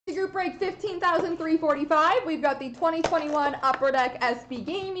group break 15,345. We've got the 2021 Upper Deck SB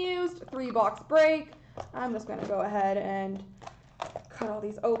Game Used 3-box break. I'm just going to go ahead and cut all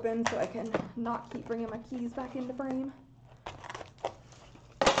these open so I can not keep bringing my keys back into frame.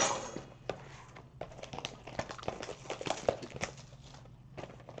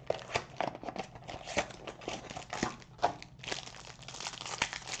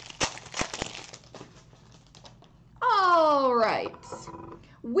 All right.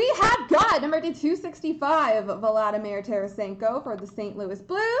 We have got number 265, Vladimir Tarasenko for the St. Louis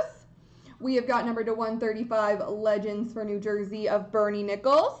Blues. We have got number 135, Legends for New Jersey of Bernie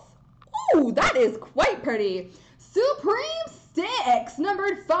Nichols. Ooh, that is quite pretty. Supreme Sticks,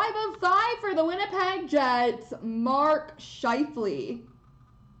 numbered 5 of 5 for the Winnipeg Jets, Mark Scheifele.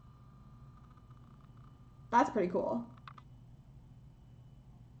 That's pretty cool.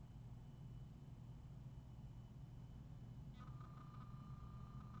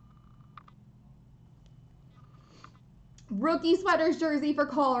 Rookie Sweaters jersey for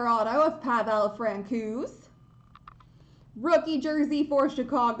Colorado of Pavel Francouz. Rookie jersey for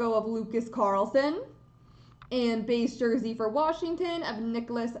Chicago of Lucas Carlson. And base jersey for Washington of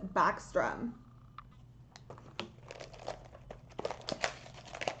Nicholas Backstrom.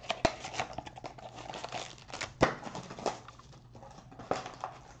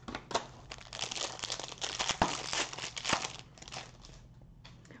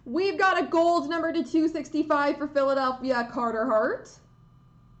 We've got a gold number 265 for Philadelphia, Carter Hart.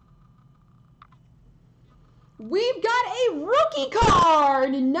 We've got a rookie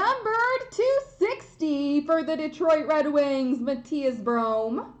card, numbered 260 for the Detroit Red Wings, Matthias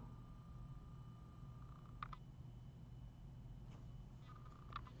Brome.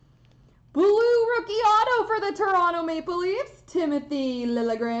 Blue rookie auto for the Toronto Maple Leafs, Timothy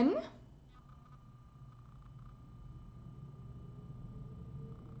Liljegren.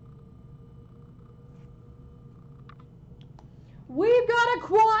 We've got a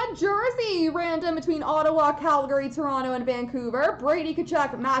quad jersey, random between Ottawa, Calgary, Toronto, and Vancouver. Brady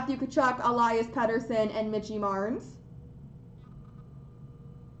Tkachuk, Matthew Tkachuk, Elias Pettersson, and Mitchie Marnes.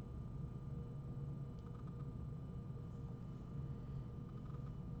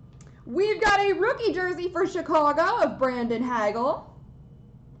 We've got a rookie jersey for Chicago of Brandon Hagel.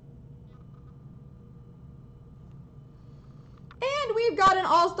 And we've got an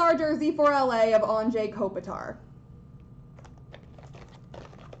all-star jersey for LA of Anze Kopitar.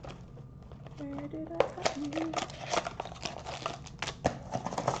 Where did I cut you?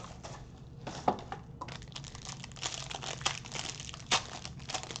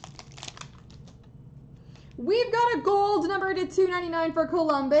 We've got a gold number 299 for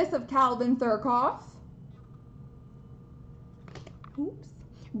Columbus of Calvin Thurkoff. Oops.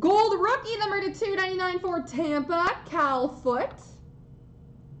 Gold rookie number 299 for Tampa, Cal Foote.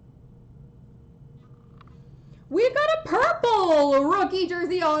 We've got a purple rookie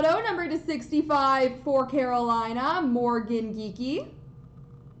jersey auto, number 65 for Carolina, Morgan Geekie.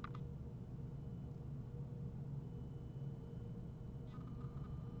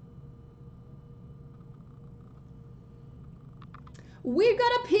 We've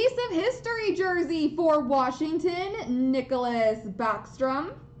got a piece of history jersey for Washington, Nicholas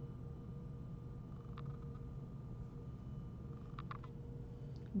Backstrom.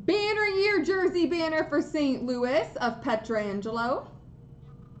 Banner year jersey banner for St. Louis of Pietrangelo.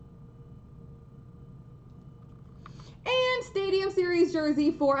 And Stadium Series jersey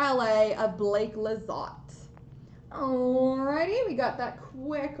for LA of Blake Lizotte. Alrighty, we got that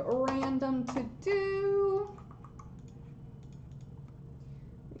quick random to do.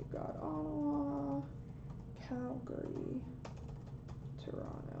 We've got Ottawa, Calgary,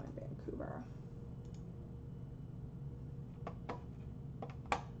 Toronto, and Vancouver.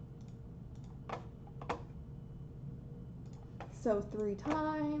 So 3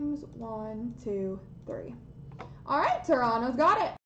 times, 1, 2, 3. All right, Toronto's got it.